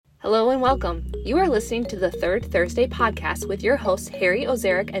Hello and welcome. You are listening to the Third Thursday podcast with your hosts, Harry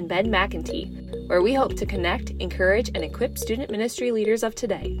Ozarek and Ben McEntee, where we hope to connect, encourage, and equip student ministry leaders of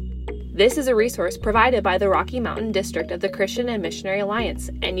today. This is a resource provided by the Rocky Mountain District of the Christian and Missionary Alliance,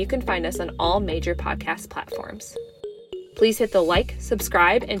 and you can find us on all major podcast platforms. Please hit the like,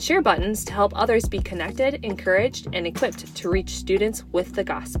 subscribe, and share buttons to help others be connected, encouraged, and equipped to reach students with the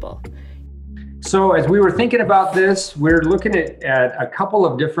gospel. So as we were thinking about this, we're looking at a couple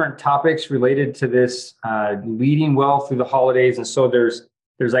of different topics related to this leading well through the holidays. And so there's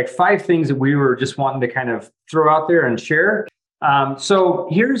like 5 things that we were just wanting to kind of throw out there and share. So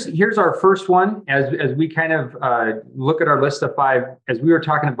here's our first one as we kind of look at our list of 5, as we were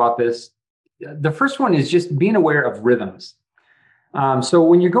talking about this. The first one is just being aware of rhythms. So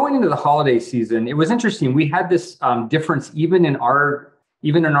when you're going into the holiday season, it was interesting. We had this difference even in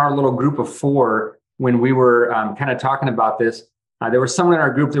our little group of 4, when we were kind of talking about this. There was someone in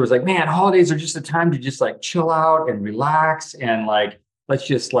our group that was like, man, holidays are just a time to just like chill out and relax and like, let's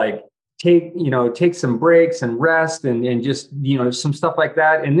just like take some breaks and rest and just, some stuff like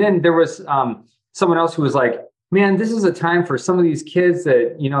that. And then there was someone else who was like, man, this is a time for some of these kids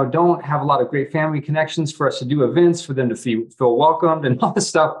that, don't have a lot of great family connections, for us to do events, for them to feel welcomed and all this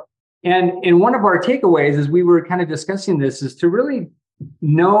stuff. And one of our takeaways as we were kind of discussing this is to really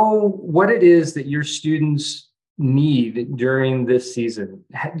know what it is that your students need during this season.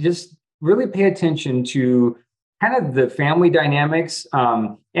 Just really pay attention to kind of the family dynamics.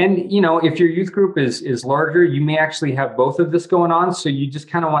 And, if your youth group is larger, you may actually have both of this going on. So you just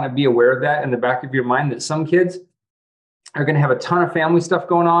kind of want to be aware of that in the back of your mind, that some kids are going to have a ton of family stuff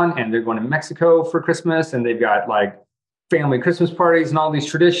going on, and they're going to Mexico for Christmas, and they've got like family Christmas parties and all these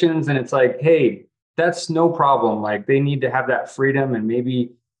traditions. And it's like, hey, that's no problem. Like, they need to have that freedom. And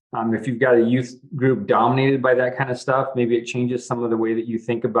maybe if you've got a youth group dominated by that kind of stuff, maybe it changes some of the way that you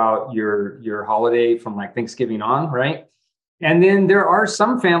think about your holiday from like Thanksgiving on, right? And then there are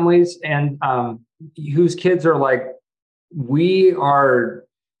some families and whose kids are like, we are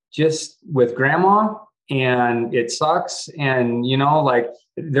just with grandma and it sucks. And, like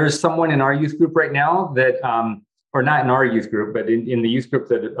there's someone in our youth group right now that or not in our youth group, but in the youth group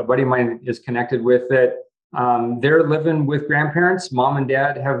that a buddy of mine is connected with, that they're living with grandparents. Mom and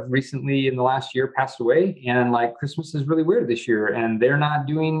dad have recently in the last year passed away, and like Christmas is really weird this year, and they're not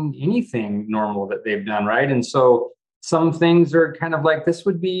doing anything normal that they've done, right? And so some things are kind of like, this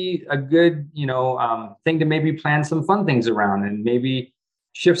would be a good, thing to maybe plan some fun things around and maybe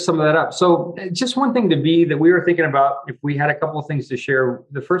shift some of that up. So just one thing that we were thinking about, if we had a couple of things to share,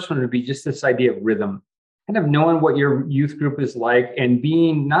 the first one would be just this idea of rhythm. Kind of knowing what your youth group is like and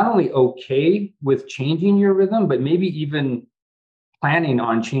being not only okay with changing your rhythm, but maybe even planning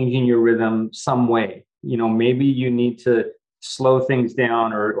on changing your rhythm some way. Maybe you need to slow things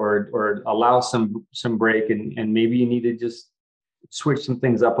down or allow some break, and maybe you need to just switch some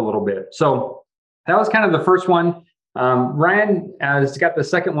things up a little bit. So that was kind of the first one. Ryan has got the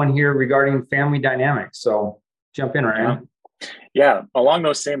second one here regarding family dynamics. So jump in, Ryan. Yeah, along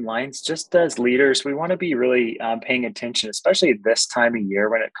those same lines, just as leaders, we want to be really paying attention, especially this time of year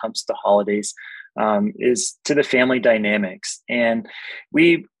when it comes to holidays, is to the family dynamics. And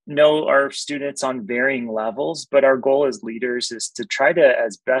we know our students on varying levels, but our goal as leaders is to try to,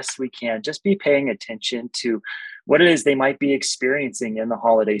 as best we can, just be paying attention to what it is they might be experiencing in the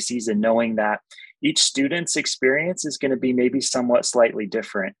holiday season, knowing that each student's experience is going to be maybe somewhat slightly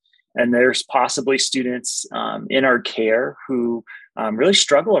different. And there's possibly students in our care who really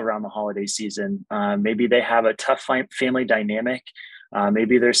struggle around the holiday season. Maybe they have a tough family dynamic.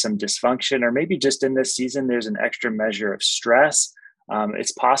 Maybe there's some dysfunction, or maybe just in this season, there's an extra measure of stress.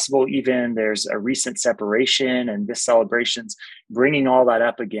 It's possible even there's a recent separation, and this celebration's bringing all that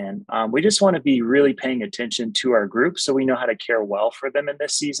up again. We just want to be really paying attention to our group so we know how to care well for them in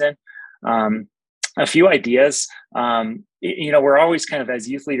this season. A few ideas. We're always kind of, as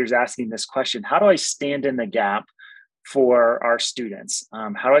youth leaders, asking this question: how do I stand in the gap for our students?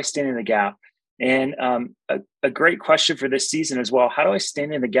 How do I stand in the gap? And a great question for this season as well: how do I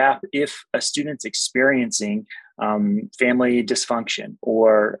stand in the gap if a student's experiencing family dysfunction,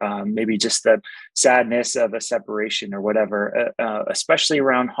 or maybe just the sadness of a separation or whatever, especially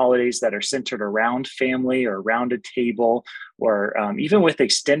around holidays that are centered around family or around a table, or even with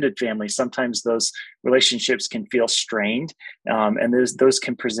extended family. Sometimes those relationships can feel strained, and those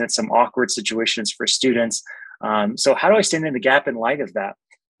can present some awkward situations for students. So how do I stand in the gap in light of that?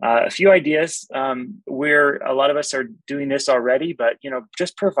 a few ideas where a lot of us are doing this already, but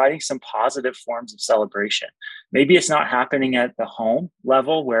just providing some positive forms of celebration. Maybe it's not happening at the home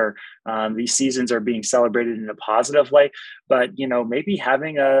level where these seasons are being celebrated in a positive way, but maybe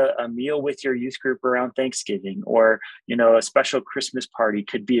having a meal with your youth group around Thanksgiving, or a special Christmas party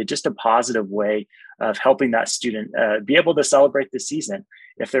could be just a positive way of helping that student be able to celebrate the season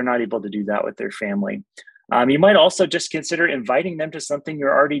if they're not able to do that with their family. You might also just consider inviting them to something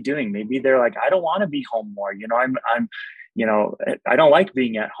you're already doing. Maybe they're like, I don't want to be home more. I don't like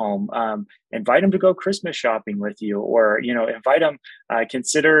being at home. Invite them to go Christmas shopping with you, or invite them.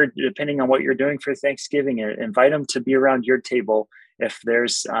 Consider, depending on what you're doing for Thanksgiving, invite them to be around your table if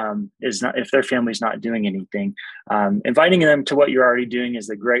if their family's not doing anything. Inviting them to what you're already doing is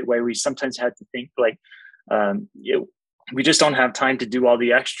a great way. We sometimes have to think like, we just don't have time to do all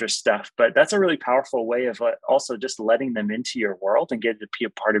the extra stuff, but that's a really powerful way of also just letting them into your world and get to be a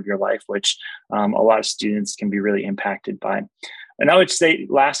part of your life, which a lot of students can be really impacted by. And I would say,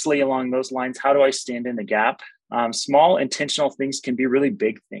 lastly, along those lines, how do I stand in the gap? Small intentional things can be really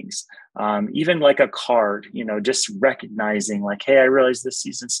big things. Even like a card, just recognizing like, hey, I realize this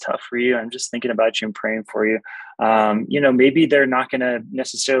season's tough for you. I'm just thinking about you and praying for you. Maybe they're not going to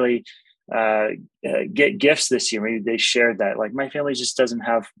necessarily get gifts this year. Maybe they shared that, like, my family just doesn't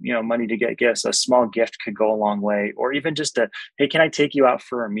have money to get gifts. A small gift could go a long way. Or even just hey, can I take you out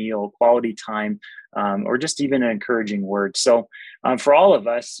for a meal, quality time, or just even an encouraging word. So for all of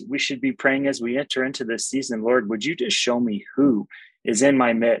us, we should be praying as we enter into this season, Lord, would you just show me who is in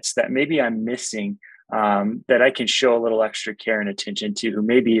my midst that maybe I'm missing, that I can show a little extra care and attention to, who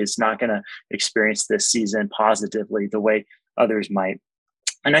maybe is not going to experience this season positively the way others might.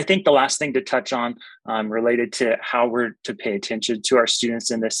 And I think the last thing to touch on related to how we're to pay attention to our students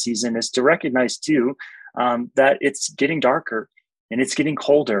in this season is to recognize too that it's getting darker and it's getting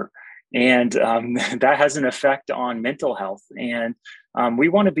colder, and that has an effect on mental health. And we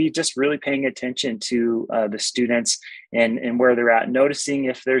want to be just really paying attention to the students and where they're at, noticing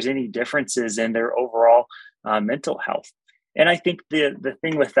if there's any differences in their overall mental health. And I think the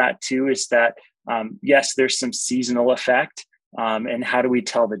thing with that too is that yes, there's some seasonal effect. And how do we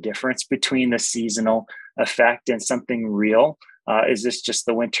tell the difference between the seasonal effect and something real? Is this just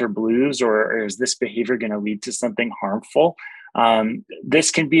the winter blues, or is this behavior going to lead to something harmful?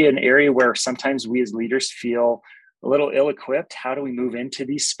 This can be an area where sometimes we as leaders feel a little ill-equipped. How do we move into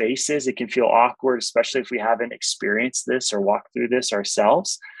these spaces? It can feel awkward, especially if we haven't experienced this or walked through this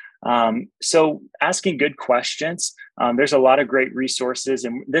ourselves. So asking good questions, there's a lot of great resources,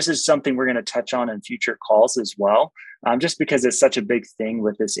 and this is something we're going to touch on in future calls as well, just because it's such a big thing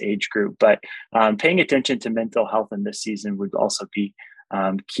with this age group. But paying attention to mental health in this season would also be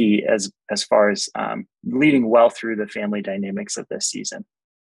key as far as leading well through the family dynamics of this season.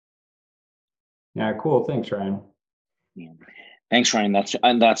 Yeah, cool. Thanks, Ryan. Yeah. Thanks, Ryan.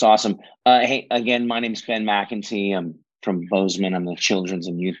 That's awesome. Hey, again, my name is Ben McEntee. I'm from Bozeman. I'm the children's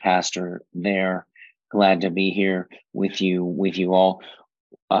and youth pastor there. Glad to be here with you all.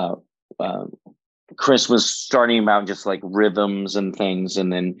 Chris was starting about just like rhythms and things,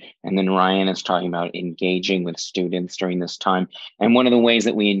 and then Ryan is talking about engaging with students during this time. And one of the ways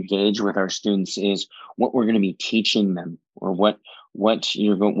that we engage with our students is what we're going to be teaching them, or what we're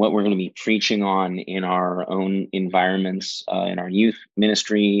going to be preaching on in our own environments, in our youth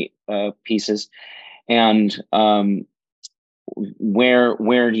ministry pieces, and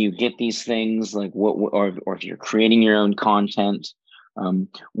where do you get these things, like or if you're creating your own content.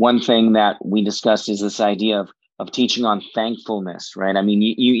 One thing that we discussed is this idea of teaching on thankfulness, right? I mean,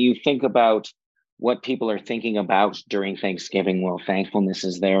 you think about what people are thinking about during Thanksgiving. Well, thankfulness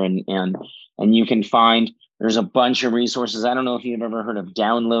is there, and you can find there's a bunch of resources. I don't know if you've ever heard of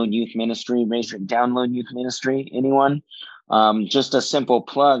Download Youth Ministry. Raise your Download Youth Ministry. Anyone? Just a simple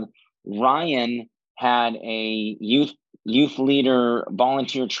plug. Ryan had a youth leader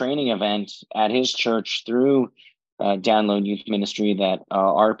volunteer training event at his church through Download Youth Ministry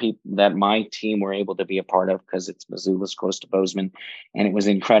that my team were able to be a part of, because it's Missoula's close to Bozeman, and it was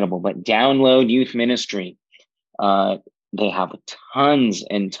incredible. But Download Youth Ministry, they have tons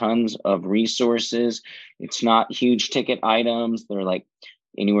and tons of resources. It's not huge ticket items. They're like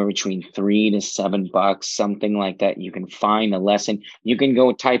anywhere between $3 to $7, something like that. You can find a lesson. You can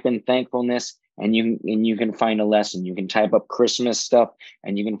go type in thankfulness, and you can find a lesson. You can type up Christmas stuff,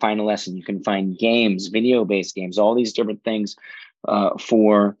 and you can find a lesson. You can find games, video-based games, all these different things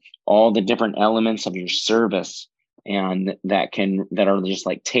for all the different elements of your service, and that are just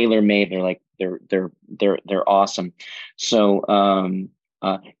like tailor-made. They're like they're awesome. So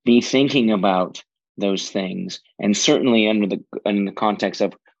be thinking about those things, and certainly in the context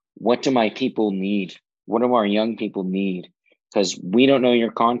of what do my people need? What do our young people need? Because we don't know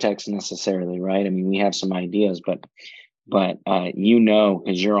your context necessarily, right? I mean, we have some ideas, but because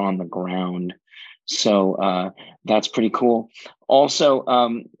you're on the ground. So that's pretty cool. Also,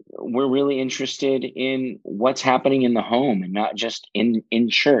 we're really interested in what's happening in the home and not just in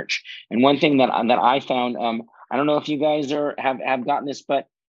church. And one thing that I found, I don't know if you guys have gotten this, but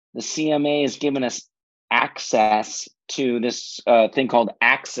the CMA has given us access to this thing called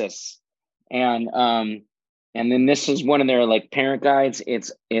Axis, and then this is one of their like parent guides.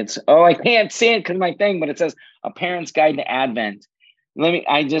 It's I can't see it because my thing, but it says A Parent's Guide to Advent.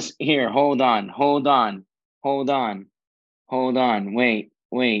 Hold on. Wait.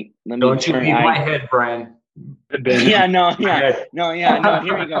 Let me Don't you leave my head, Brian. No.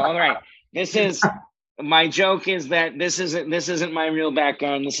 Here we go. All right. This is my joke is that this isn't my real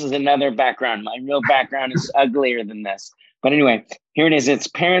background. This is another background. My real background is uglier than this. But anyway, here it is. It's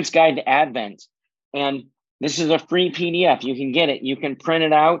Parent's Guide to Advent. And this is a free PDF. You can get it. You can print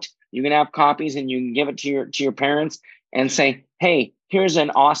it out. You can have copies and you can give it to your parents and say, hey, here's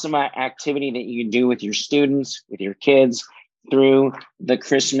an awesome activity that you can do with your students, with your kids through the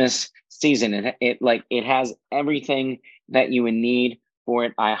Christmas season. It has everything that you would need for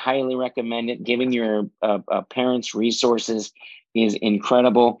it. I highly recommend it. Giving your parents resources is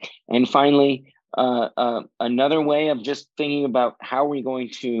incredible. And finally, another way of just thinking about how we're going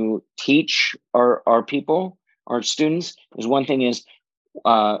to teach our people, our students, is one thing is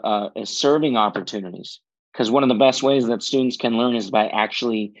serving opportunities. Because one of the best ways that students can learn is by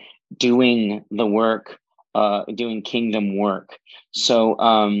actually doing the work, doing kingdom work. So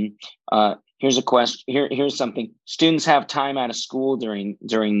here's a question. Here's something. Students have time out of school during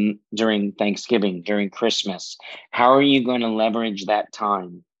Thanksgiving, during Christmas. How are you going to leverage that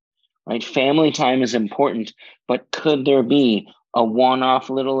time? Right? Family time is important, but could there be a one-off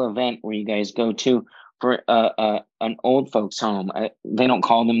little event where you guys go to for an old folks home? They don't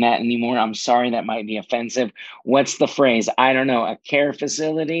call them that anymore. I'm sorry, that might be offensive. What's the phrase? I don't know. A care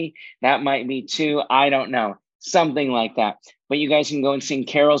facility? That might be too. I don't know. Something like that. But you guys can go and sing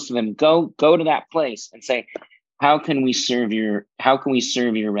carols to them. Go to that place and say, how can we serve your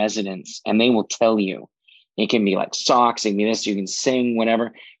residents? And they will tell you. It can be like socks, it can be this, you can sing,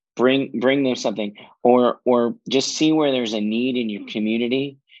 whatever. Bring them something, or just see where there's a need in your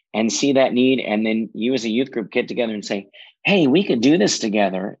community and see that need. And then you as a youth group get together and say, hey, we could do this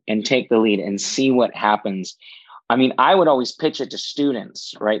together, and take the lead and see what happens. I mean, I would always pitch it to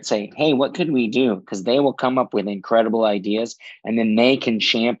students, right? Say, hey, what could we do? Because they will come up with incredible ideas, and then they can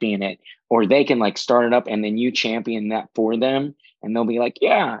champion it, or they can like start it up and then you champion that for them. And they'll be like,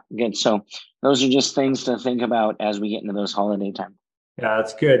 yeah, good. So those are just things to think about as we get into those holiday time. Yeah,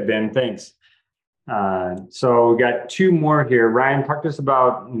 that's good, Ben. Thanks. So we got two more here. Ryan, talk to us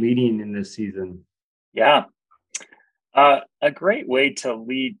about leading in this season. Yeah. A great way to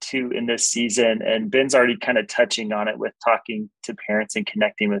lead too in this season, and Ben's already kind of touching on it with talking to parents and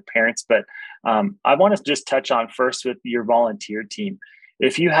connecting with parents, but I want to just touch on first with your volunteer team.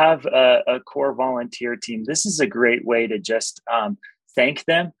 If you have a core volunteer team, this is a great way to just thank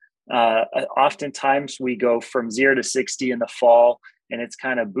them. Oftentimes we go from 0 to 60 in the fall, and it's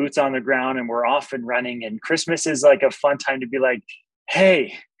kind of boots on the ground and we're off and running. And Christmas is like a fun time to be like,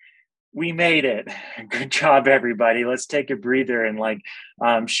 hey, we made it. Good job, everybody. Let's take a breather and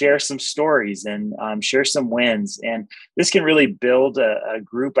share some stories and share some wins. And this can really build a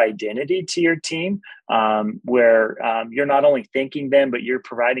group identity to your team, where you're not only thanking them, but you're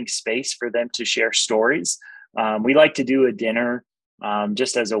providing space for them to share stories. We like to do a dinner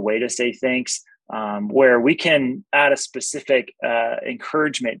just as a way to say thanks, where we can add a specific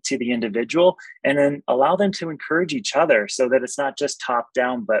encouragement to the individual and then allow them to encourage each other, so that it's not just top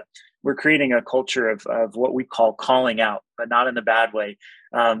down, but we're creating a culture of what we call calling out, but not in the bad way,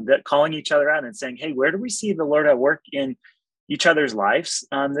 that calling each other out and saying, hey, where do we see the Lord at work in each other's lives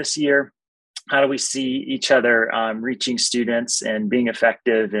this year? How do we see each other reaching students and being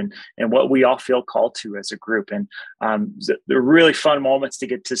effective, and what we all feel called to as a group? And they're really fun moments to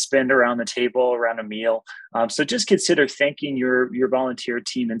get to spend around the table, around a meal. So just consider thanking your volunteer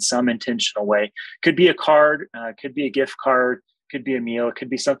team in some intentional way. Could be a card, could be a gift card, could be a meal, it could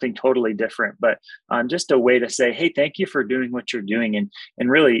be something totally different, but just a way to say, hey, thank you for doing what you're doing, and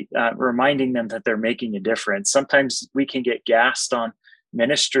really reminding them that they're making a difference. Sometimes we can get gassed on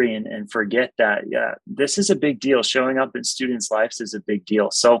ministry and forget that, this is a big deal. Showing up in students' lives is a big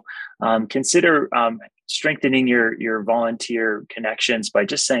deal. So consider strengthening your volunteer connections by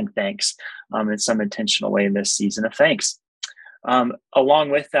just saying thanks in some intentional way in this season of thanks. Along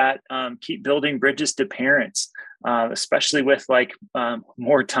with that, keep building bridges to parents. especially with like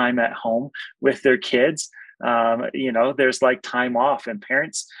more time at home with their kids. There's like time off, and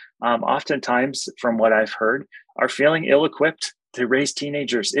parents oftentimes, from what I've heard, are feeling ill-equipped to raise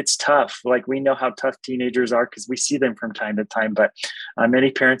teenagers. It's tough. Like, we know how tough teenagers are because we see them from time to time, but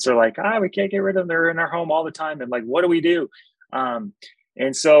many parents are like, we can't get rid of them. They're in our home all the time. And like, what do we do?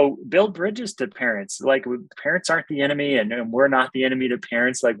 And so build bridges to parents. Like, parents aren't the enemy, and we're not the enemy to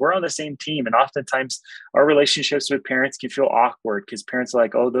parents. Like, we're on the same team. And oftentimes our relationships with parents can feel awkward because parents are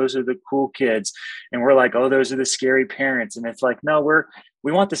like, oh, those are the cool kids. And we're like, oh, those are the scary parents. And it's like, no,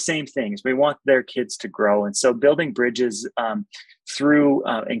 we want the same things. We want their kids to grow. And so building bridges through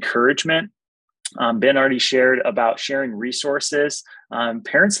encouragement. Ben already shared about sharing resources.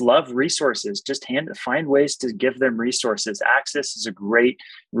 Parents love resources. Just find ways to give them resources. Access is a great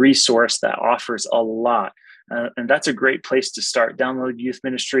resource that offers a lot. And that's a great place to start. Download Youth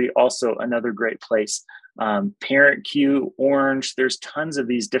Ministry, also another great place. ParentQ, Orange, there's tons of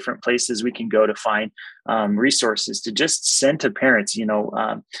these different places we can go to find resources to just send to parents.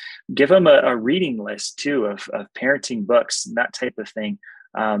 Give them a reading list too of parenting books and that type of thing.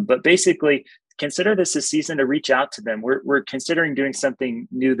 But basically, consider this a season to reach out to them. We're considering doing something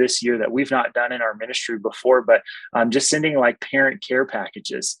new this year that we've not done in our ministry before, but just sending like parent care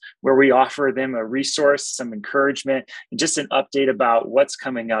packages where we offer them a resource, some encouragement, and just an update about what's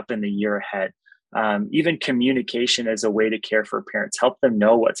coming up in the year ahead. Even communication is a way to care for parents, help them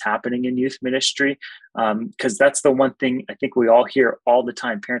know what's happening in youth ministry. Because that's the one thing I think we all hear all the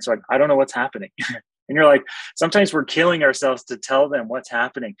time. Parents are like, I don't know what's happening. And you're like, sometimes we're killing ourselves to tell them what's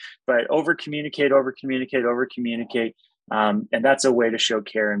happening, but over communicate. And that's a way to show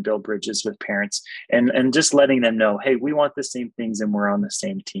care and build bridges with parents, and just letting them know, hey, we want the same things and we're on the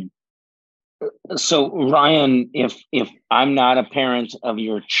same team. So Ryan, if I'm not a parent of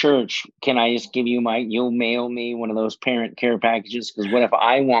your church, can I just give you you'll mail me one of those parent care packages? Because what if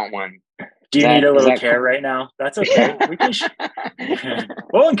I want one? Do you need a little care right now? That's okay. We can.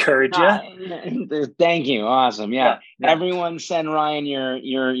 We'll encourage you. Thank you. Awesome. Yeah. Everyone, send Ryan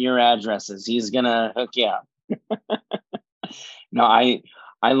your addresses. He's gonna hook you up. No, I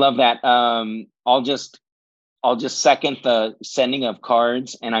love that. I'll just second the sending of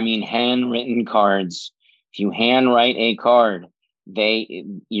cards, and I mean handwritten cards. If you handwrite a card,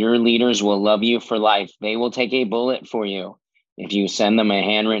 your leaders will love you for life. They will take a bullet for you. If you send them a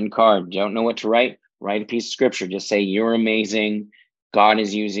handwritten card, don't know what to write a piece of scripture. Just say, you're amazing. God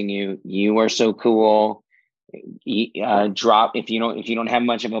is using you. You are so cool. Drop, if you don't have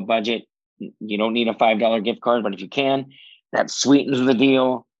much of a budget, you don't need a $5 gift card, but if you can, that sweetens the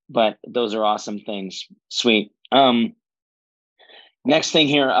deal. But those are awesome things. Sweet. Next thing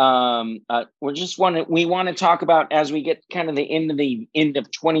here, we want to talk about, as we get kind of the end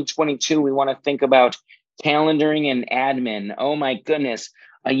of 2022, we want to think about calendaring and admin. Oh my goodness.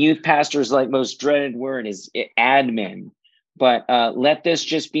 A youth pastor's most dreaded word is admin. But let this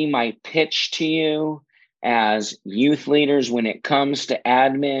just be my pitch to you as youth leaders when it comes to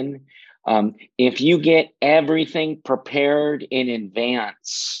admin. If you get everything prepared in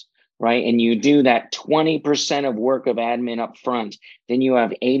advance, right, and you do that 20% of work of admin up front, then you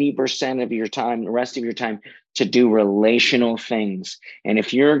have 80% of your time, the rest of your time, to do relational things. And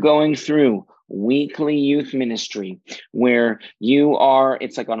if you're going through weekly youth ministry where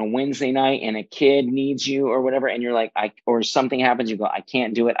it's like on a Wednesday night and a kid needs you or whatever, and you're like, or something happens, you go, I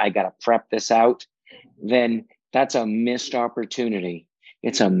can't do it, I got to prep this out, then that's a missed opportunity.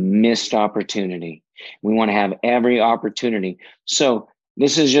 It's a missed opportunity. We want to have every opportunity. So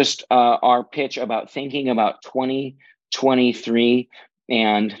this is just our pitch about thinking about 2023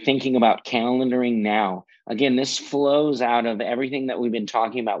 and thinking about calendaring now. Again, this flows out of everything that we've been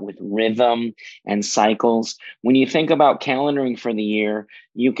talking about with rhythm and cycles. When you think about calendaring for the year,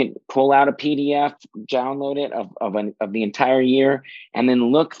 you can pull out a PDF, download it of the entire year, and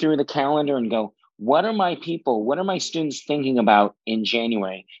then look through the calendar and go, what are my students thinking about in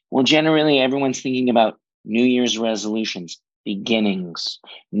January? Well, generally, everyone's thinking about New Year's resolutions, beginnings,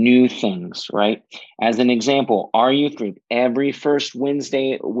 new things, right? As an example, our youth group, every first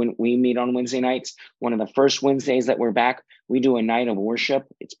Wednesday, when we meet on Wednesday nights, one of the first Wednesdays that we're back, we do a night of worship.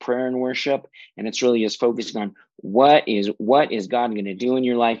 It's prayer and worship, and it's really just focusing on what is God going to do in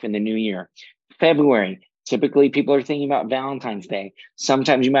your life in the new year. February, typically people are thinking about Valentine's Day.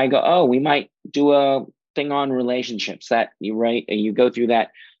 Sometimes you might go, oh, we might do a thing on relationships. That you go through that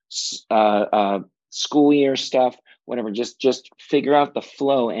school year stuff, whatever, just figure out the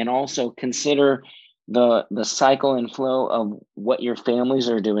flow, and also consider the cycle and flow of what your families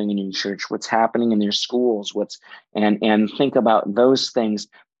are doing in your church, what's happening in their schools, and think about those things.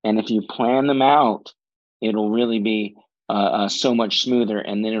 And if you plan them out, it'll really be so much smoother.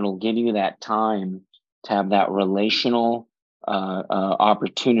 And then it'll give you that time to have that relational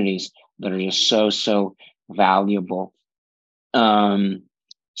opportunities that are just so valuable.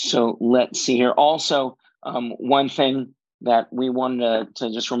 So let's see here. Also, one thing that we wanted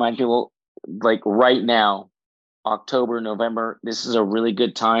to just remind people, like right now, October, November, this is a really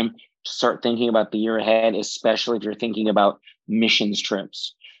good time to start thinking about the year ahead, especially if you're thinking about missions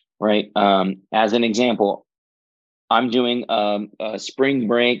trips, right? As an example, I'm doing a spring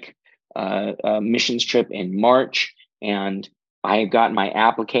break missions trip in March, and I've got my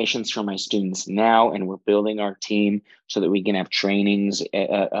applications for my students now, and we're building our team so that we can have trainings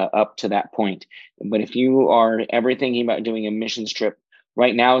up to that point. But if you are ever thinking about doing a missions trip,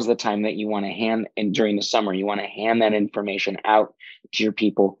 right now is the time that you want to hand, and during the summer, you want to hand that information out to your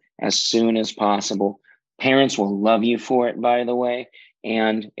people as soon as possible. Parents will love you for it, by the way,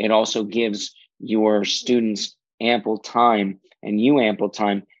 and it also gives your students ample time and you ample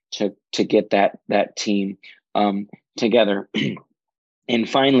time to get that team together. And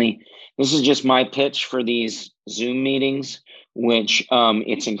finally, this is just my pitch for these Zoom meetings, which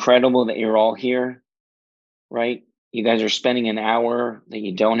it's incredible that you're all here, right? You guys are spending an hour that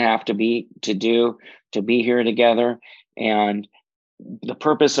you don't have to be here together. And the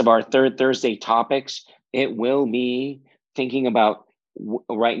purpose of our Third Thursday topics, it will be thinking about,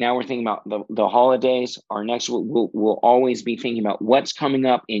 right now we're thinking about the holidays. Our next, we'll always be thinking about what's coming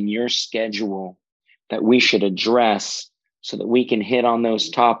up in your schedule that we should address so that we can hit on those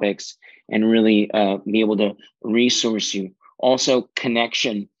topics and really be able to resource you. Also,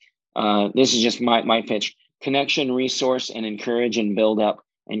 connection. This is just my pitch. Connection, resource, and encourage and build up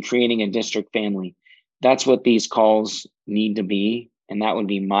and creating a district family. That's what these calls need to be. And that would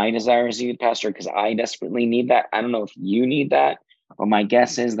be my desire as a youth pastor, because I desperately need that. I don't know if you need that, but my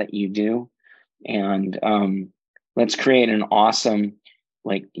guess is that you do. And let's create an awesome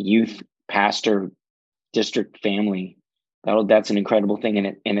youth pastor district family. That's an incredible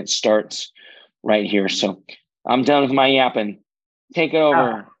thing. And it starts right here. So I'm done with my yapping. Take it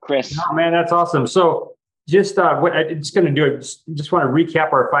over, Chris. No, man, that's awesome. So just what I'm just going to do, just want to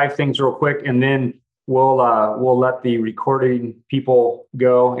recap our 5 things real quick, and then we'll let the recording people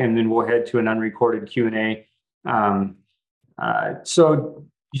go, and then we'll head to an unrecorded Q&A. So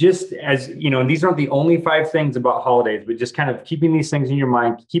just as you know, and these aren't the only 5 things about holidays, but just kind of keeping these things in your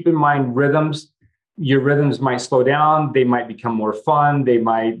mind. Keep in mind rhythms. Your rhythms might slow down. They might become more fun. They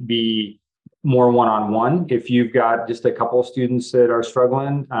might be more one-on-one if you've got just a couple of students that are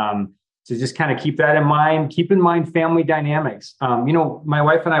struggling. So just kind of keep that in mind. Keep in mind family dynamics. My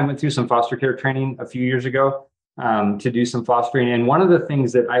wife and I went through some foster care training a few years ago to do some fostering. And one of the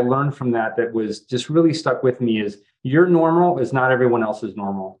things that I learned from that was just really stuck with me is your normal is not everyone else's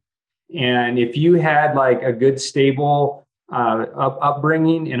normal. And if you had a good, stable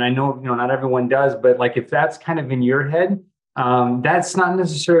upbringing, and I know, not everyone does, but if that's kind of in your head, that's not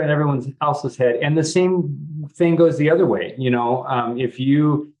necessarily in everyone else's head. And the same thing goes the other way. If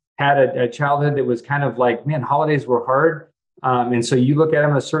you had a childhood that was kind of man, holidays were hard. And so you look at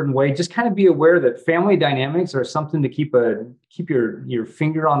them a certain way, just kind of be aware that family dynamics are something to keep your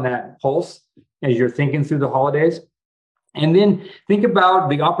finger on that pulse as you're thinking through the holidays. And then think about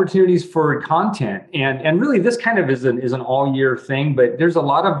the opportunities for content. And really this kind of is an all year thing, but there's a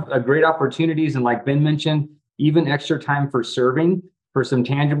lot of great opportunities. And like Ben mentioned, even extra time for serving, for some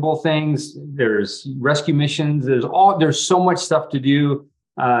tangible things. There's rescue missions. There's so much stuff to do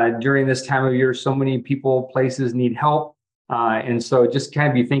during this time of year. So many people, places need help. And so just kind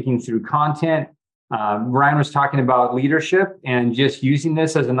of be thinking through content. Ryan was talking about leadership and just using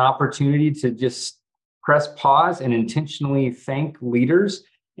this as an opportunity to just press pause and intentionally thank leaders.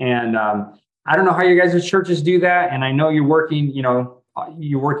 And I don't know how you guys at churches do that. And I know you're working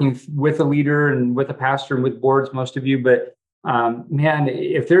with a leader and with a pastor and with boards, most of you, but man,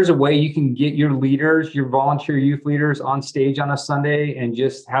 if there's a way you can get your leaders, your volunteer youth leaders on stage on a Sunday and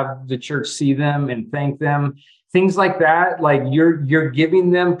just have the church see them and thank them, things like that, you're giving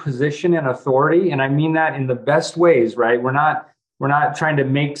them position and authority. And I mean that in the best ways, right? We're not trying to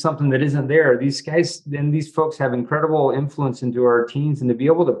make something that isn't there. These guys and these folks have incredible influence into our teens, and to be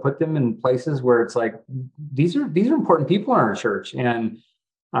able to put them in places where it's these are important people in our church. And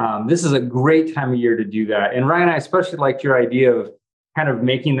this is a great time of year to do that. And Ryan, I especially liked your idea of kind of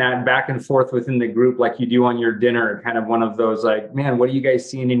making that back and forth within the group, like you do on your dinner, kind of one of those man, what are you guys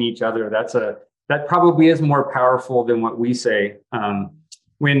seeing in each other? That probably is more powerful than what we say.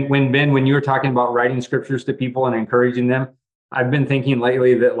 When Ben, when you were talking about writing scriptures to people and encouraging them, I've been thinking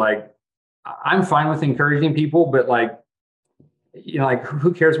lately that I'm fine with encouraging people, but like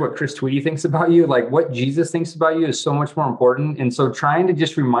who cares what Chris Tweedy thinks about you? Like what Jesus thinks about you is so much more important. And so trying to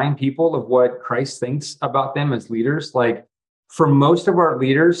just remind people of what Christ thinks about them as leaders, like for most of our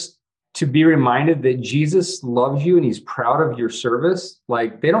leaders to be reminded that Jesus loves you and he's proud of your service.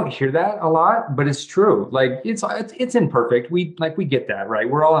 Like they don't hear that a lot, but it's true. Like it's imperfect. We get that, right?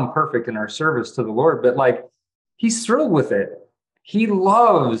 We're all imperfect in our service to the Lord, but like he's thrilled with it. He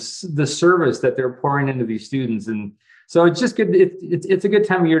loves the service that they're pouring into these students. And so it's just good. It's a good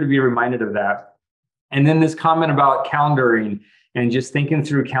time of year to be reminded of that. And then this comment about calendaring and just thinking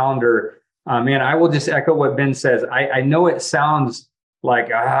through calendar, man, I will just echo what Ben says. I know it sounds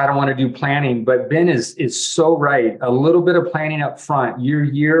like I don't want to do planning, but Ben is so right. A little bit of planning up front, your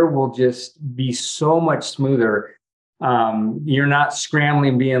year will just be so much smoother. You're not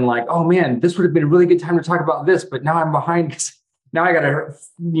scrambling, being like, oh man, this would have been a really good time to talk about this, but now I'm behind because now I got to,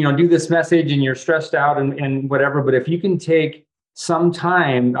 do this message, and you're stressed out and whatever. But if you can take some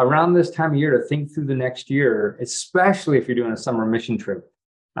time around this time of year to think through the next year, especially if you're doing a summer mission trip,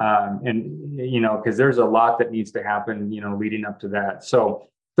 because there's a lot that needs to happen, leading up to that. So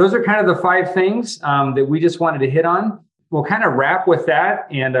those are kind of the 5 things that we just wanted to hit on. We'll kind of wrap with that.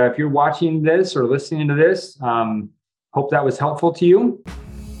 And if you're watching this or listening to this, hope that was helpful to you.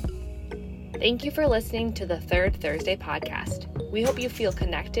 Thank you for listening to the Third Thursday podcast. We hope you feel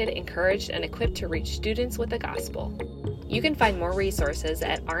connected, encouraged, and equipped to reach students with the gospel. You can find more resources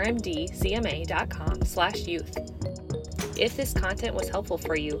at rmdcma.com/youth. If this content was helpful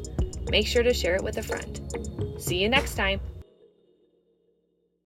for you, make sure to share it with a friend. See you next time.